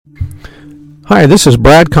Hi, this is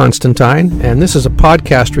Brad Constantine, and this is a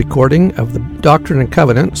podcast recording of the Doctrine and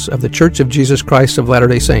Covenants of the Church of Jesus Christ of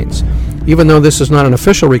Latter-day Saints. Even though this is not an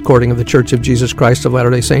official recording of the Church of Jesus Christ of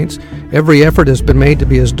Latter-day Saints, every effort has been made to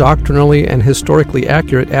be as doctrinally and historically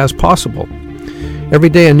accurate as possible. Every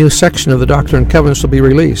day a new section of the Doctrine and Covenants will be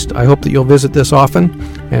released. I hope that you'll visit this often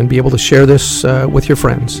and be able to share this with your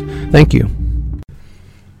friends. Thank you.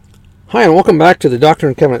 Hi, and welcome back to the Doctrine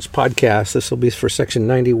and Covenants podcast. This will be for section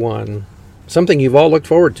 91. Something you've all looked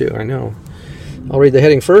forward to, I know. I'll read the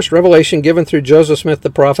heading first. Revelation given through Joseph Smith the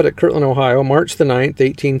prophet at Kirtland, Ohio, March the 9th,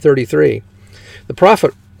 1833. The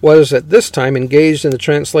prophet was at this time engaged in the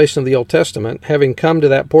translation of the Old Testament. Having come to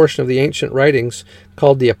that portion of the ancient writings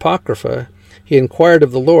called the Apocrypha, he inquired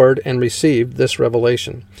of the Lord and received this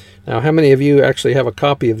revelation. Now, how many of you actually have a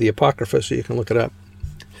copy of the Apocrypha so you can look it up?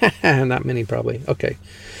 Not many, probably. Okay.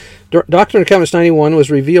 Doctrine and Covenants 91 was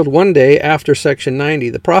revealed one day after section 90.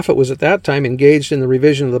 The prophet was at that time engaged in the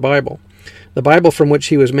revision of the Bible. The Bible from which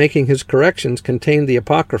he was making his corrections contained the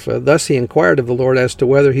Apocrypha. Thus he inquired of the Lord as to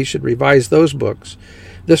whether he should revise those books.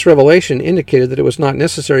 This revelation indicated that it was not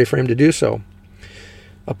necessary for him to do so.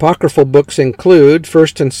 Apocryphal books include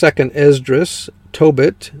 1st and 2nd Esdras,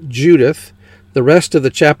 Tobit, Judith, the rest of the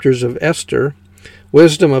chapters of Esther,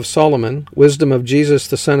 Wisdom of Solomon, Wisdom of Jesus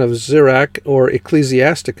the son of Sirach or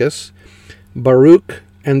Ecclesiasticus, Baruch,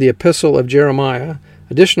 and the Epistle of Jeremiah,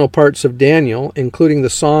 additional parts of Daniel, including the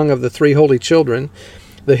Song of the Three Holy Children,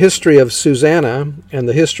 the history of Susanna, and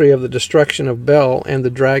the history of the destruction of Bel and the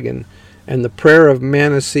dragon, and the prayer of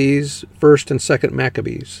Manasseh, 1st and 2nd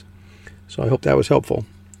Maccabees. So I hope that was helpful.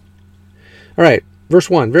 All right. Verse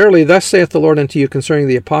 1, Verily thus saith the Lord unto you concerning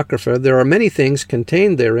the Apocrypha, there are many things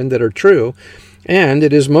contained therein that are true, and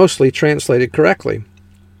it is mostly translated correctly.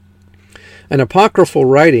 An apocryphal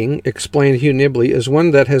writing, explained Hugh Nibley, is one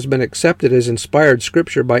that has been accepted as inspired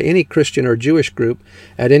scripture by any Christian or Jewish group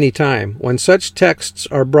at any time. When such texts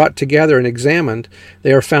are brought together and examined,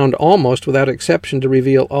 they are found almost without exception to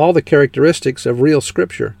reveal all the characteristics of real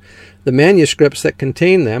scripture. The manuscripts that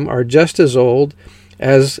contain them are just as old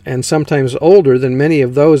as, and sometimes older than many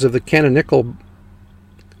of those of the canonical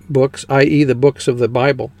books, i.e. the books of the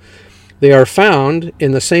Bible. They are found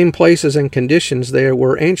in the same places and conditions they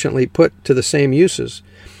were anciently put to the same uses.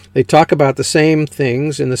 They talk about the same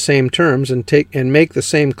things in the same terms and make the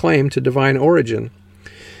same claim to divine origin.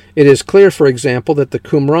 It is clear, for example, that the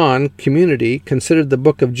Qumran community considered the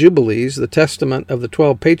Book of Jubilees, the Testament of the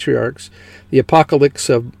 12 Patriarchs, the Apocalypse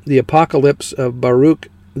of Baruch,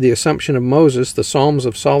 the Assumption of Moses, the Psalms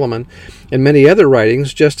of Solomon, and many other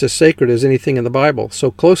writings just as sacred as anything in the Bible. So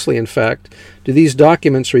closely, in fact, do these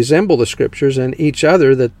documents resemble the Scriptures and each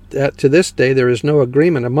other that to this day there is no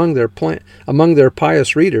agreement among their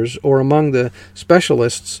pious readers or among the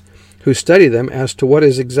specialists who study them as to what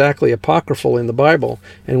is exactly apocryphal in the Bible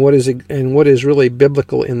and what is really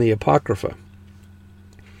biblical in the Apocrypha.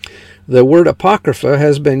 The word Apocrypha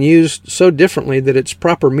has been used so differently that its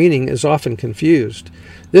proper meaning is often confused.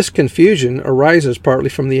 This confusion arises partly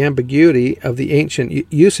from the ambiguity of the ancient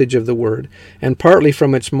usage of the word, and partly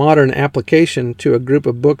from its modern application to a group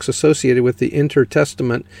of books associated with the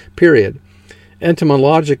intertestament period.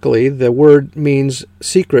 Etymologically, the word means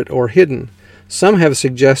secret or hidden. Some have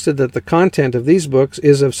suggested that the content of these books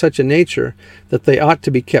is of such a nature that they ought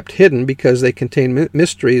to be kept hidden because they contain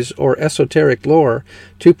mysteries or esoteric lore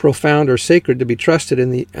too profound or sacred to be trusted in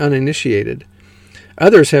the uninitiated.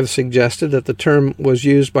 Others have suggested that the term was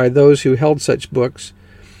used by those who held such books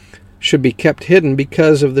should be kept hidden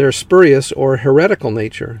because of their spurious or heretical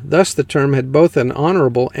nature. Thus the term had both an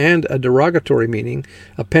honorable and a derogatory meaning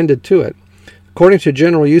appended to it. According to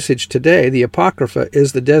general usage today, the Apocrypha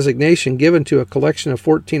is the designation given to a collection of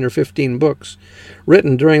 14 or 15 books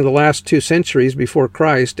written during the last 2 centuries before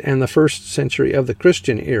Christ and the 1st century of the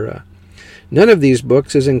Christian era. None of these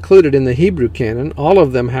books is included in the Hebrew canon. All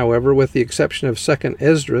of them, however, with the exception of 2nd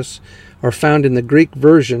Esdras, are found in the Greek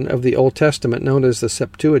version of the Old Testament known as the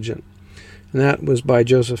Septuagint. And that was by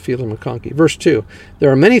Joseph Fielding McConkie. Verse 2,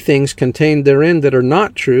 There are many things contained therein that are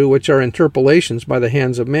not true, which are interpolations by the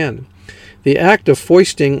hands of men. The act of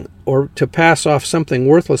foisting or to pass off something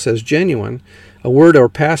worthless as genuine, a word or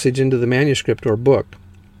passage into the manuscript or book.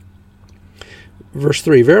 Verse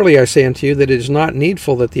 3, Verily I say unto you that it is not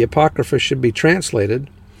needful that the Apocrypha should be translated.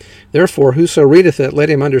 Therefore whoso readeth it, let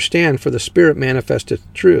him understand, for the Spirit manifesteth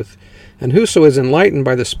truth. And whoso is enlightened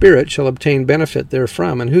by the Spirit shall obtain benefit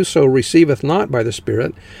therefrom, and whoso receiveth not by the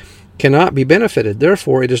Spirit cannot be benefited.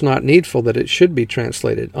 Therefore it is not needful that it should be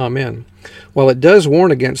translated. Amen. While it does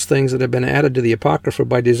warn against things that have been added to the Apocrypha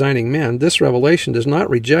by designing men, this revelation does not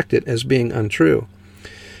reject it as being untrue.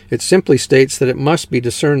 It simply states that it must be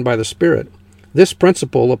discerned by the Spirit. This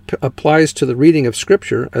principle applies to the reading of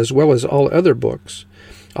Scripture as well as all other books.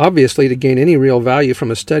 Obviously, to gain any real value from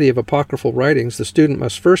a study of apocryphal writings, the student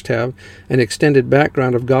must first have an extended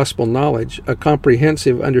background of gospel knowledge, a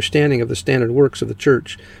comprehensive understanding of the standard works of the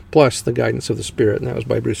Church, plus the guidance of the Spirit. And that was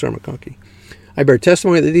by Bruce R. McConkie. I bear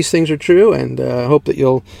testimony that these things are true, and hope that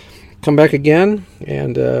you'll come back again.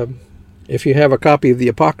 And if you have a copy of the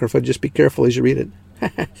Apocrypha, just be careful as you read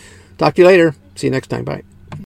it. Talk to you later. See you next time. Bye.